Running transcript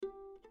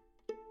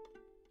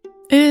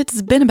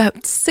It's been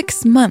about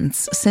 6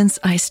 months since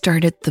I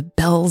started the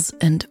Bells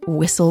and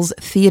Whistles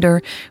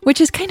Theater,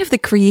 which is kind of the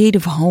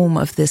creative home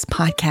of this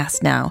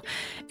podcast now.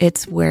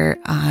 It's where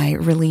I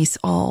release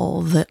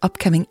all the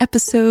upcoming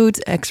episodes,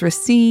 extra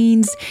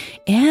scenes,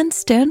 and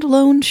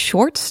standalone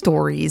short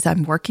stories.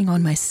 I'm working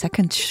on my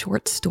second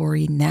short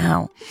story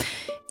now.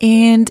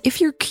 And if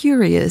you're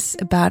curious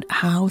about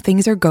how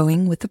things are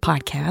going with the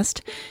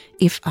podcast,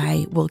 if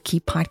I will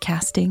keep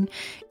podcasting,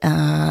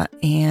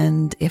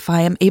 and if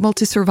I am able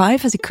to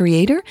survive as a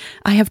creator,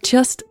 I have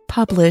just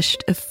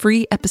published a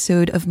free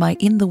episode of my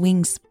In the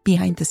Wings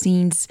Behind the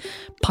Scenes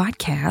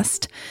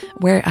podcast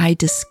where I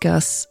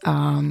discuss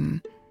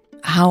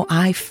how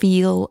I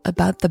feel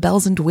about the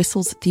Bells and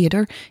Whistles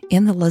Theater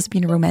in the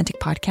Lesbian Romantic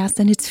Podcast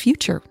and its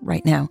future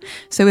right now.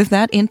 So if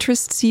that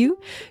interests you,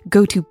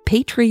 go to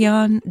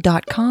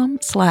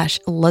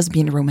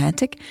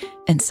patreon.com/lesbianromantic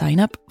and sign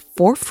up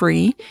for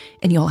free,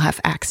 and you'll have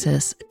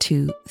access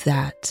to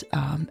that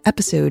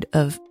episode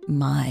of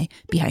my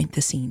Behind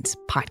the Scenes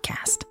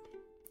podcast.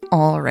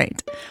 All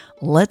right,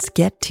 let's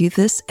get to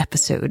this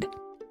episode.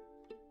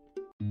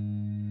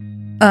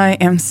 I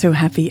am so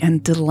happy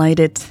and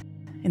delighted.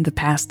 In the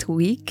past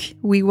week,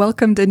 we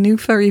welcomed a new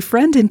furry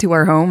friend into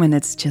our home, and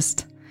it's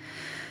just,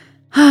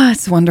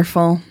 it's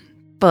wonderful.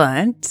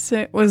 But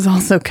it was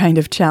also kind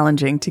of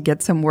challenging to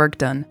get some work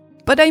done.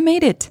 But I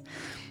made it.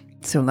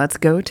 So let's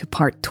go to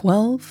part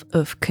 12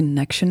 of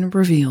Connection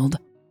Revealed.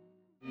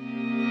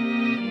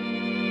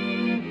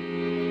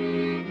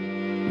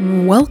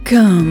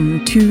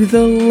 Welcome to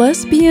the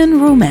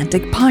Lesbian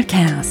Romantic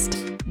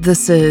Podcast.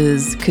 This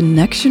is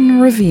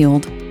Connection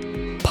Revealed,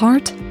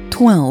 part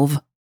 12.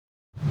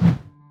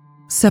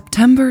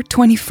 September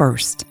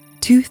 21st,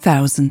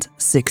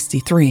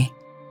 2063.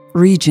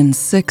 Region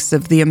 6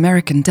 of the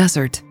American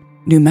Desert,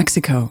 New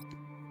Mexico,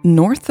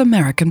 North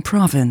American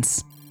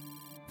Province.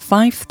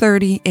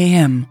 5:30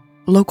 a.m.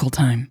 local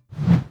time.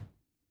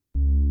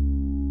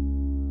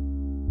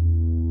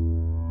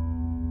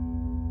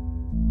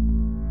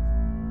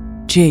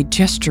 Jade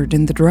gestured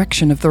in the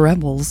direction of the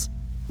rebels.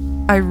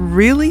 I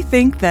really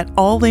think that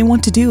all they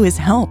want to do is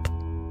help.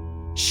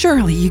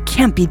 Surely you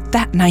can't be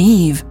that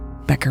naive,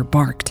 Becker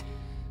barked.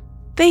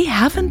 They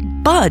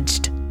haven't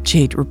budged,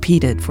 Jade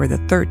repeated for the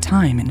third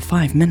time in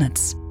 5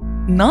 minutes.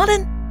 Not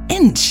an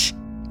inch.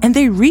 And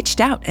they reached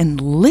out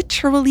and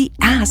literally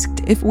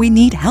asked if we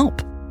need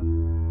help.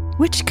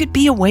 Which could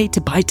be a way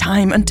to buy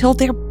time until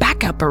their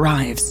backup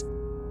arrives.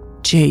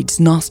 Jade's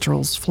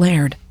nostrils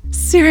flared.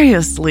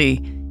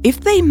 Seriously, if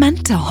they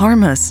meant to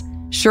harm us,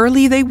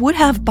 surely they would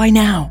have by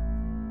now.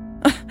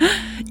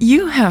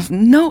 You have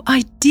no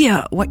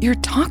idea what you're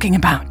talking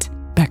about,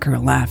 Becker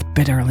laughed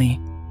bitterly.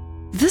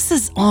 This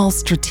is all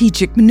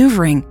strategic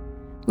maneuvering,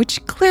 which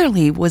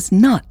clearly was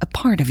not a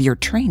part of your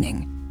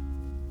training.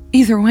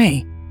 Either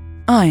way,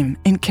 I'm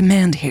in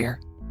command here.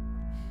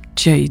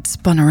 Jade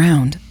spun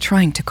around,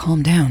 trying to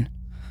calm down.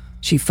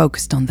 She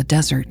focused on the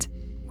desert,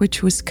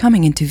 which was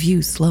coming into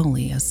view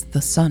slowly as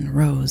the sun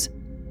rose.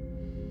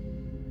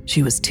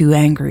 She was too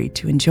angry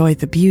to enjoy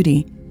the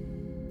beauty,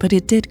 but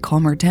it did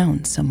calm her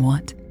down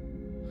somewhat.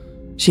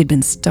 She'd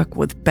been stuck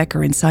with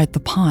Becker inside the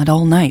pod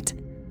all night,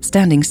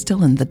 standing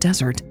still in the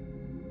desert.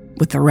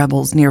 With the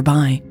rebels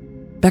nearby,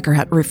 Becker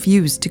had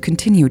refused to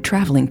continue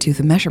traveling to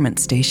the measurement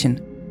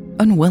station,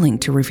 unwilling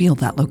to reveal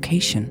that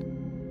location.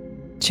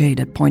 Jade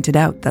had pointed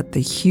out that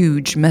the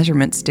huge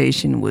measurement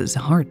station was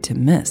hard to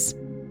miss.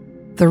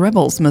 The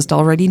rebels must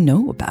already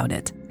know about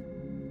it.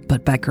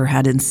 But Becker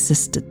had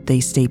insisted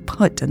they stay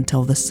put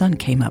until the sun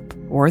came up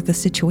or the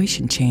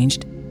situation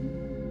changed.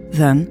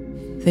 Then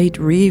they'd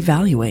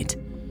reevaluate.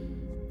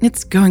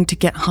 It's going to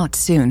get hot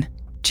soon,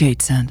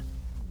 Jade said.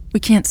 We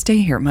can't stay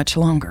here much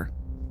longer.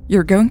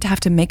 You're going to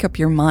have to make up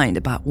your mind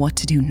about what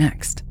to do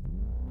next.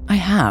 I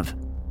have,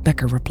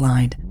 Becker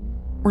replied.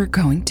 We're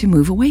going to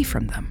move away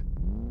from them.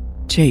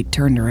 Jade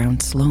turned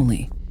around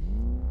slowly.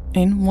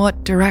 In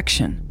what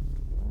direction?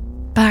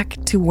 Back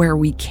to where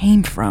we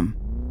came from,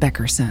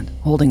 Becker said,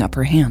 holding up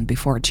her hand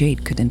before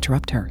Jade could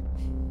interrupt her.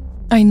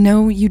 I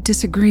know you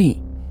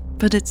disagree,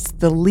 but it's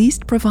the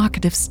least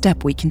provocative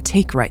step we can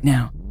take right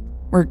now.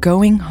 We're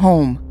going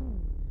home.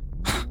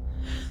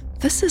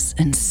 This is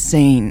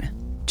insane,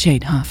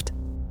 Jade huffed.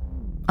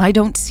 I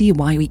don't see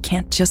why we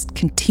can't just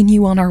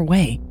continue on our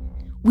way.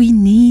 We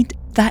need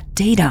that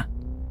data.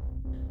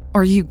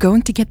 Are you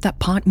going to get that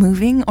pod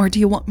moving, or do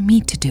you want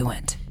me to do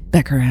it?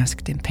 Becker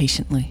asked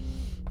impatiently.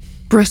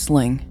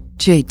 Bristling,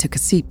 Jade took a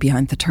seat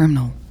behind the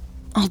terminal.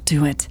 I'll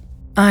do it.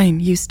 I'm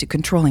used to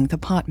controlling the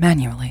pod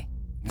manually.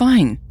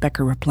 Fine,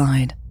 Becker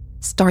replied.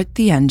 Start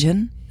the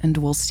engine, and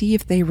we'll see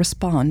if they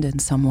respond in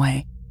some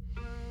way.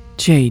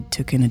 Jade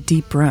took in a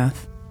deep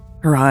breath.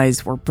 Her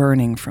eyes were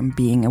burning from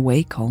being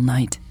awake all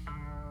night.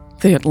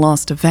 They had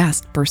lost a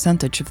vast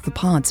percentage of the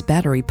pod's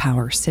battery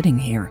power sitting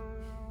here.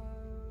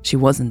 She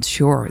wasn't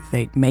sure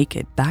they'd make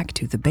it back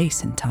to the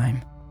base in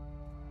time.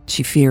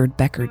 She feared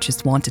Becker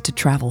just wanted to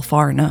travel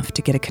far enough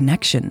to get a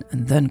connection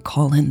and then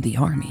call in the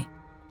army.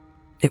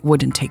 It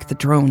wouldn't take the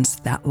drones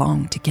that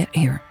long to get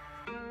here.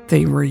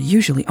 They were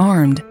usually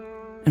armed,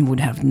 and would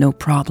have no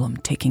problem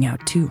taking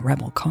out 2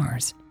 rebel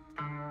cars.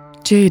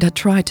 Jade had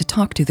tried to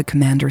talk to the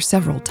commander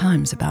several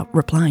times about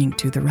replying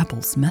to the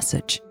rebels'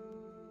 message.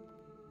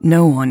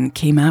 No one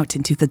came out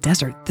into the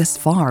desert this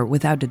far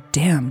without a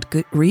damned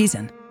good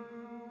reason.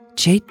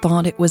 Jade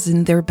thought it was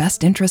in their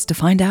best interest to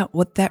find out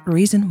what that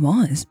reason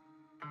was.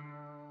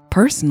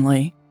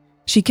 Personally,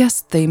 she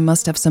guessed they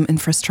must have some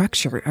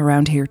infrastructure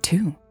around here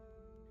too.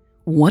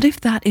 What if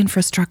that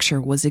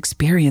infrastructure was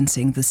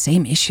experiencing the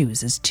same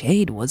issues as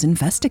Jade was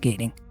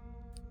investigating?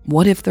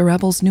 What if the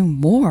rebels knew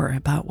more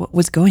about what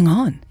was going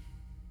on?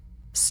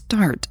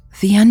 "Start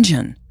the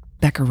engine,"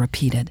 Becker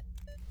repeated.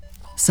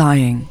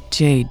 Sighing,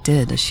 Jade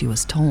did as she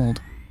was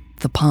told.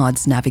 The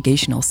pod's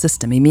navigational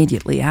system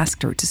immediately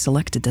asked her to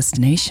select a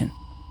destination.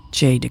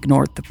 Jade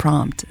ignored the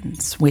prompt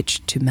and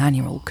switched to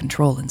manual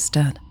control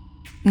instead.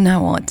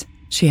 "Now what?"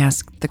 she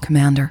asked the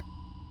commander.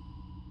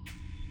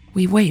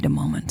 "We wait a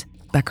moment,"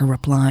 Becker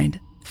replied,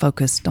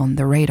 focused on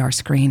the radar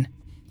screen.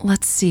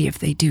 "Let's see if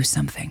they do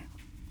something."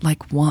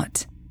 "Like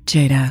what?"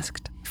 Jade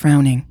asked,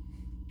 frowning.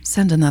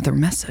 "Send another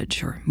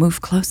message or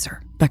move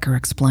closer," Becker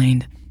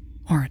explained.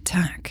 "Or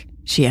attack,"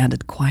 she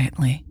added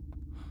quietly.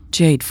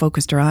 Jade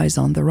focused her eyes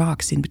on the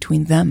rocks in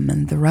between them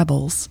and the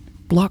rebels,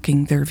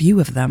 blocking their view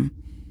of them,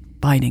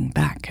 biting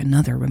back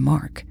another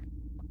remark.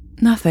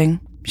 "Nothing,"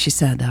 she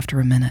said after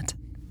a minute.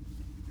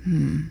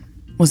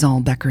 Was all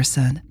Becker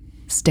said,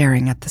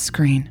 staring at the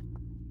screen.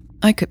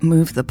 "I could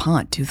move the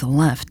pod to the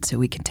left so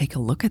we can take a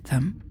look at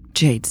them,"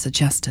 Jade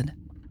suggested.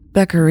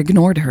 Becker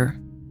ignored her,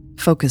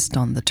 focused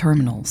on the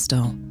terminal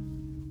still.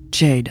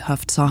 Jade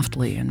huffed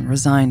softly and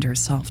resigned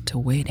herself to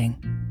waiting.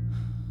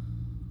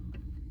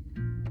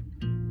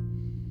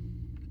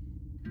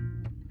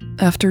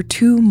 After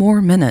 2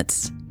 more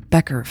minutes,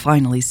 Becker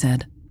finally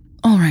said,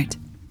 "All right,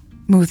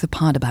 move the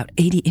pod about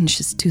 80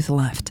 inches to the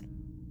left."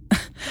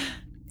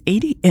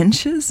 80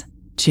 inches?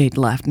 Jade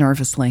laughed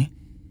nervously.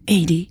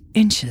 80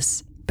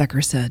 inches,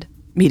 Becker said,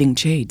 meeting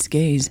Jade's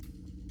gaze.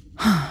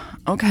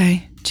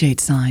 "Okay,"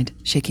 Jade sighed,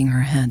 shaking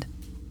her head.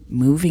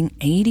 Moving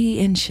 80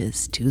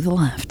 inches to the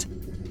left.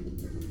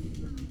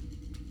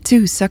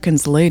 2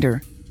 seconds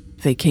later,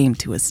 they came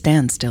to a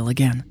standstill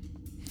again.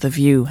 The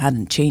view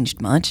hadn't changed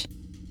much.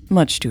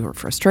 Much to her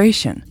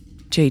frustration,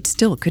 Jade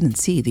still couldn't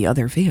see the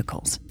other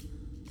vehicles.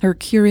 Her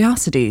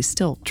curiosity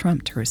still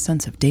trumped her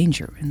sense of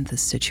danger in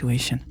this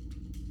situation.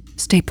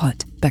 "Stay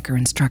put," Becker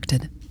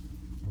instructed.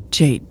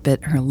 Jade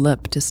bit her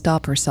lip to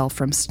stop herself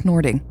from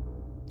snorting.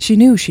 She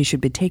knew she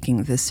should be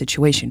taking this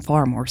situation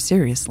far more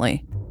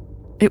seriously.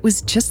 It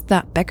was just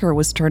that Becker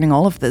was turning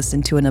all of this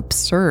into an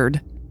absurd,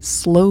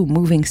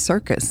 slow-moving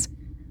circus,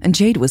 and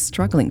Jade was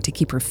struggling to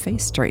keep her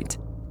face straight.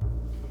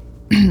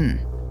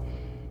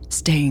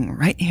 "Staying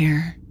right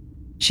here,"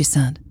 she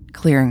said,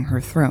 clearing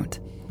her throat.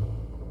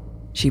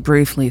 She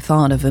briefly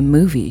thought of a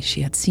movie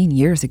she had seen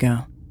years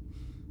ago.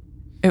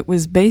 It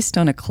was based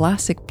on a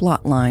classic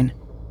plotline.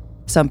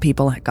 Some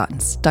people had gotten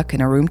stuck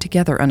in a room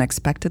together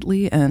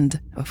unexpectedly, and,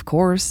 of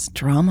course,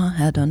 drama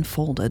had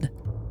unfolded.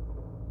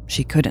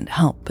 She couldn't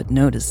help but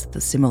notice the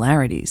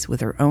similarities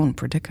with her own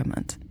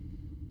predicament.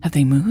 "Have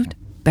they moved?"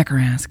 Becker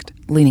asked,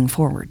 leaning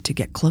forward to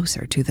get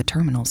closer to the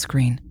terminal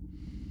screen.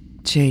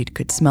 Jade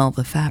could smell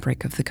the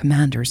fabric of the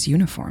commander's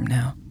uniform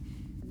now.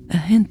 A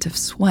hint of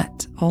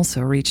sweat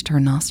also reached her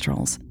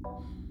nostrils.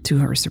 To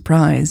her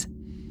surprise,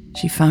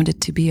 she found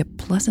it to be a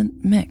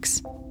pleasant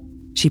mix.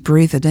 She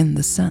breathed in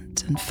the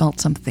scent and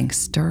felt something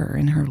stir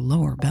in her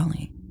lower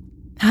belly.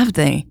 "Have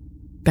they?"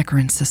 Becker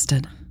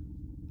insisted.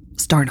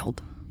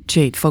 Startled,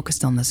 Jade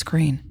focused on the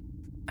screen.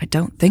 "I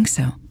don't think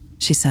so,"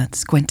 she said,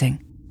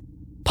 squinting.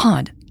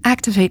 "Pod,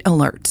 activate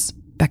alerts,"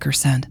 Becker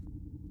said.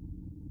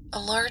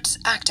 "Alerts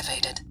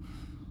activated.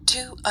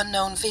 2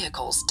 unknown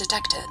vehicles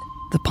detected,"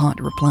 the pod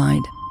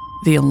replied.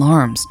 The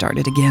alarm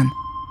started again.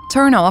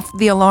 "Turn off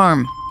the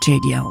alarm,"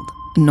 Jade yelled,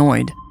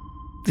 annoyed.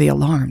 The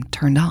alarm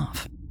turned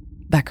off.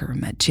 Becker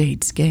met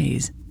Jade's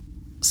gaze.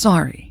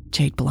 "Sorry,"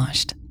 Jade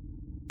blushed.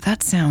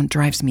 "That sound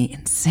drives me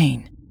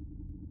insane."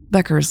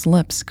 Becker's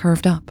lips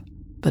curved up,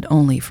 but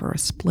only for a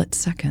split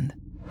second.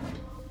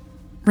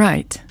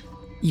 "Right.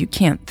 You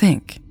can't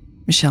think,"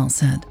 Michelle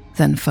said,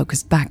 then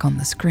focused back on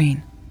the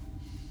screen.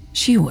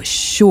 She was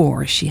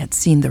sure she had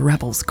seen the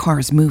rebels'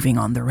 cars moving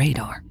on the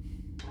radar.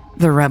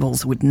 The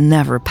rebels would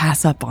never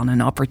pass up on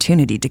an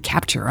opportunity to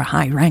capture a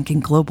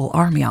high-ranking global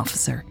army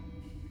officer.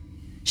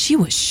 She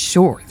was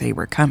sure they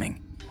were coming.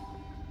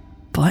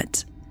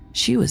 But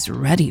she was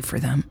ready for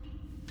them.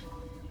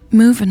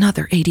 "Move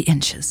another 80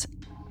 inches,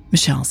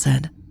 Michelle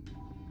said.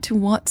 "To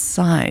what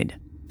side?"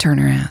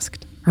 Turner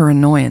asked, her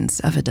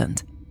annoyance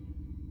evident.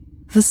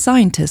 The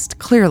scientist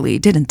clearly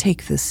didn't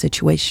take this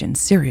situation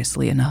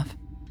seriously enough.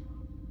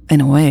 In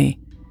a way,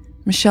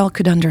 Michelle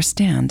could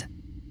understand.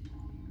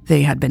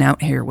 They had been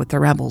out here with the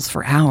rebels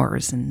for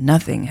hours and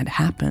nothing had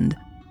happened.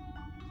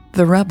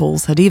 The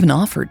rebels had even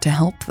offered to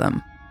help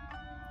them.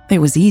 It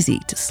was easy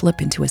to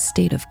slip into a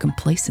state of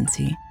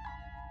complacency.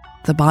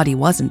 The body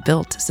wasn't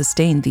built to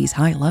sustain these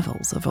high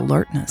levels of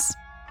alertness.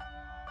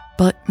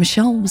 But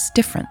Michelle was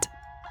different.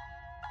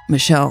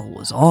 Michelle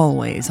was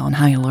always on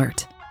high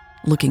alert.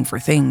 looking for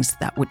things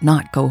that would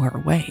not go her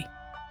way.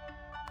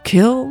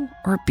 Kill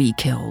or be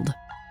killed.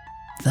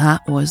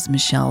 That was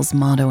Michelle's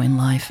motto in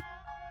life.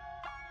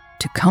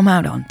 To come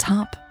out on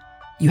top,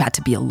 you had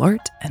to be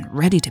alert and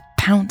ready to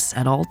pounce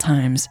at all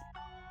times.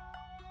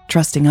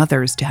 Trusting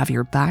others to have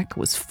your back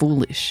was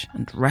foolish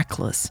and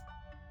reckless.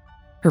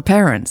 Her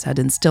parents had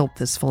instilled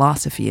this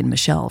philosophy in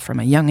Michelle from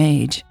a young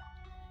age,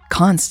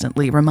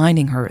 constantly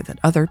reminding her that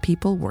other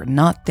people were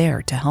not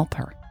there to help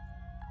her.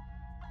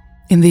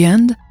 In the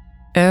end,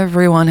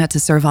 everyone had to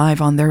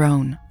survive on their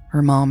own,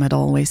 her mom had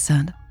always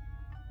said.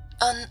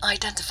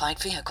 Unidentified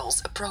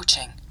vehicles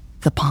approaching,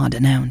 the pod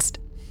announced.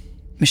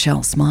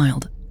 Michelle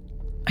smiled.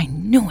 I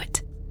knew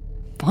it.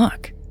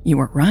 Fuck, you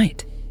were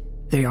right.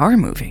 They are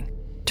moving,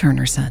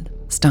 Turner said,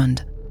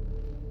 stunned.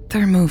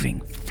 They're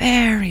moving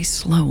very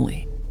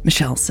slowly,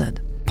 Michelle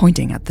said,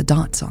 pointing at the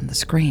dots on the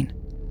screen.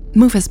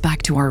 Move us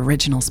back to our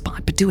original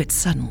spot, but do it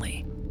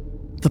suddenly.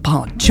 The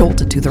pod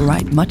jolted to the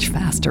right much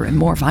faster and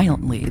more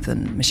violently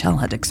than Michelle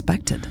had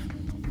expected.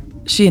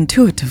 She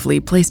intuitively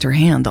placed her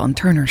hand on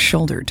Turner's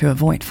shoulder to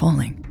avoid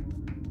falling.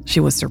 She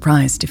was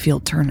surprised to feel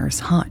Turner's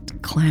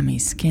hot, clammy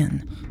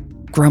skin.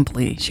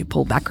 Grumpily, she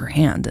pulled back her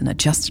hand and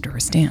adjusted her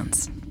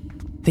stance.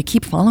 They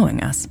keep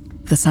following us,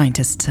 the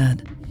scientist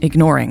said,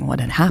 ignoring what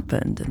had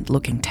happened and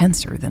looking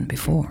tenser than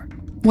before.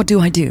 What do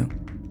I do?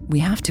 We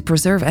have to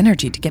preserve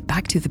energy to get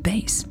back to the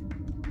base.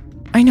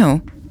 I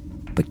know,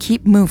 but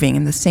keep moving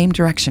in the same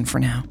direction for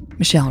now,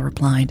 Michelle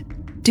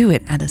replied. Do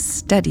it at a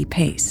steady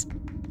pace.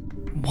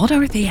 What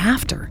are they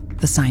after?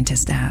 The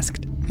scientist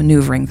asked,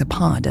 maneuvering the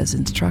pod as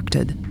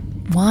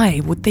instructed.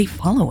 Why would they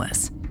follow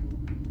us?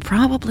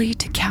 Probably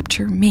to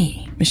capture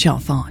me, Michelle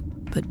thought,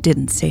 but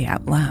didn't say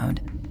out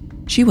loud.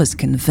 She was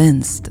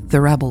convinced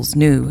the rebels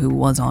knew who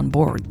was on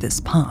board this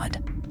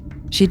pod.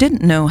 She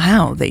didn't know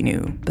how they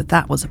knew, but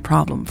that was a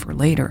problem for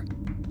later.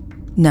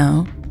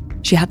 No,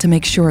 she had to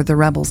make sure the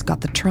rebels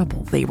got the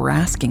trouble they were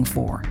asking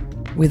for,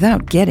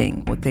 without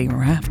getting what they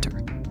were after.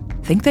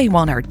 Think they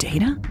want our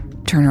data?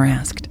 Turner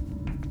asked.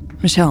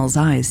 Michelle's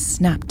eyes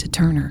snapped to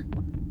Turner.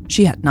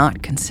 She had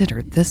not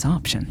considered this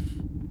option.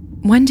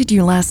 When did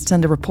you last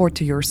send a report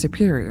to your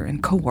superior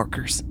and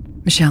co-workers?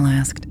 Michelle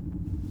asked.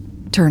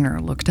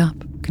 Turner looked up,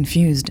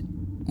 confused.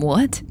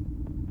 What?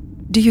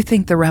 Do you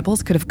think the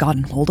rebels could have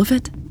gotten hold of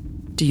it?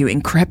 Do you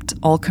encrypt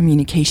all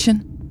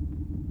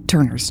communication?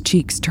 Turner's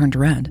cheeks turned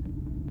red.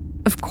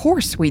 Of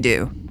course we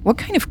do. What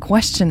kind of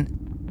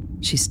question?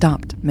 She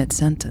stopped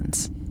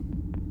mid-sentence.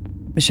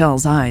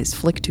 Michelle's eyes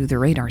flicked to the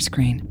radar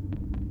screen.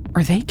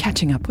 Are they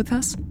catching up with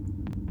us?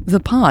 The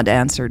pod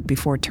answered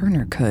before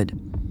Turner could.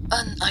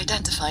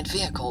 Unidentified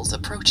vehicles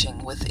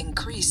approaching with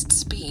increased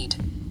speed.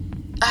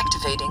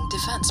 Activating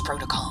defense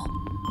protocol.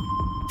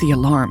 The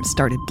alarm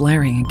started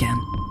blaring again.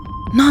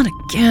 Not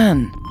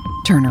again,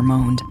 Turner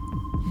moaned.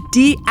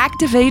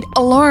 Deactivate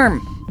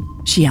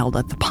alarm, she yelled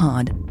at the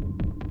pod.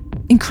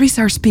 Increase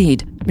our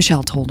speed,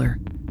 Michelle told her,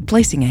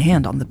 placing a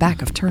hand on the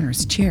back of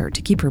Turner's chair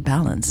to keep her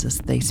balance as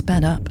they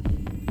sped up.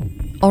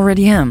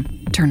 Already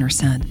am, Turner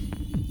said.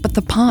 But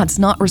the pod's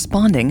not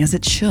responding as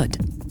it should.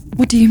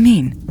 What do you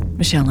mean?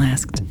 Michelle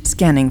asked,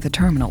 scanning the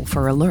terminal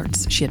for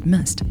alerts she had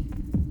missed.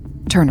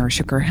 Turner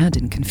shook her head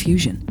in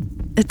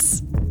confusion.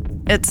 It's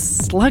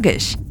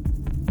sluggish.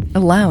 A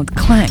loud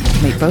clank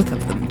made both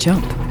of them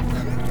jump.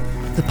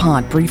 The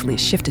pod briefly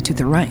shifted to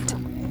the right,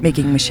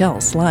 making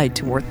Michelle slide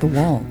toward the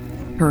wall.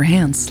 Her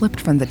hand slipped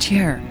from the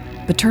chair,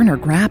 but Turner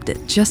grabbed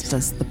it just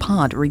as the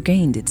pod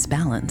regained its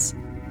balance.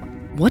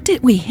 What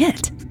did we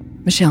hit?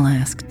 Michelle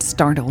asked,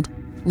 startled,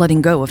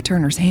 letting go of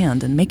Turner's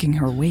hand and making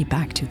her way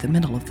back to the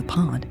middle of the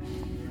pod.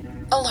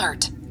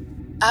 Alert.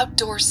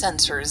 Outdoor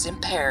sensors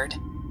impaired.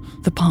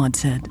 The pod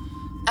said.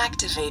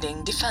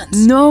 Activating defense.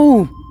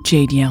 No,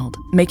 Jade yelled,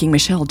 making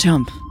Michelle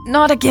jump.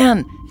 Not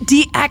again!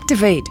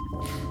 Deactivate!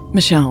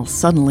 Michelle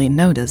suddenly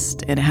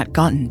noticed it had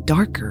gotten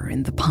darker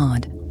in the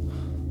pod.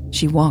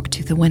 She walked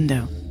to the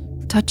window,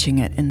 touching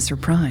it in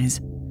surprise.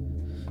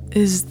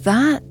 Is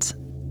that...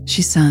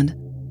 she said,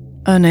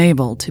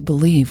 unable to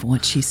believe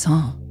what she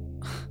saw.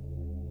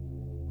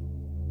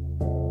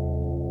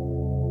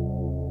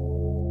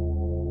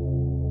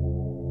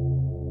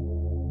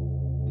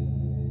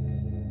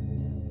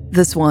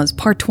 This was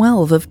part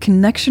 12 of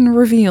Connection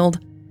Revealed.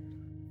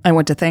 I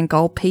want to thank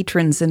all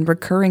patrons and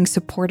recurring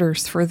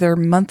supporters for their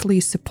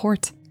monthly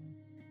support.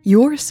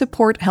 Your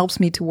support helps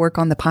me to work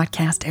on the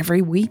podcast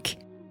every week.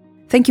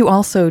 Thank you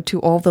also to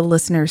all the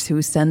listeners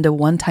who send a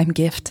one-time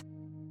gift.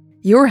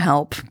 Your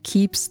help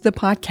keeps the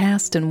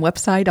podcast and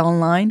website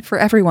online for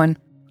everyone.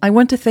 I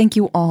want to thank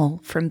you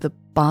all from the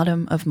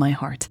bottom of my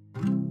heart.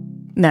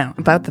 Now,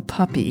 about the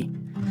puppy.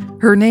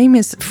 Her name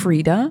is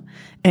Frida,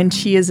 and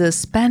she is a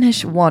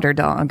Spanish water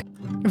dog.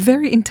 A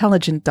very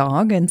intelligent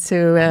dog, and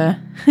so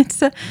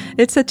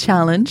it's a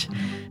challenge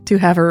to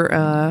have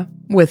her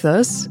with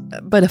us,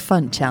 but a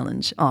fun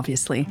challenge,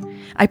 obviously.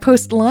 I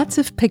post lots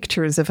of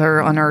pictures of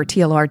her on our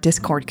TLR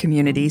Discord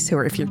community, so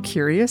if you're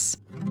curious,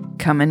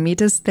 come and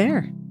meet us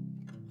there.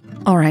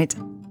 All right,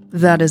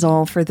 that is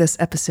all for this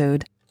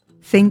episode.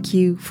 Thank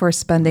you for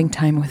spending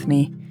time with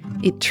me.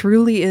 It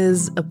truly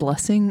is a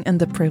blessing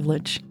and a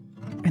privilege.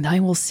 And I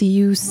will see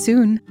you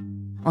soon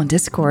on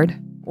Discord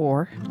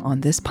or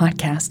on this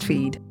podcast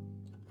feed.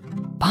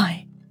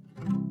 Bye.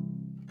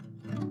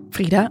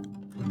 Frida,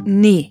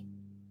 nee.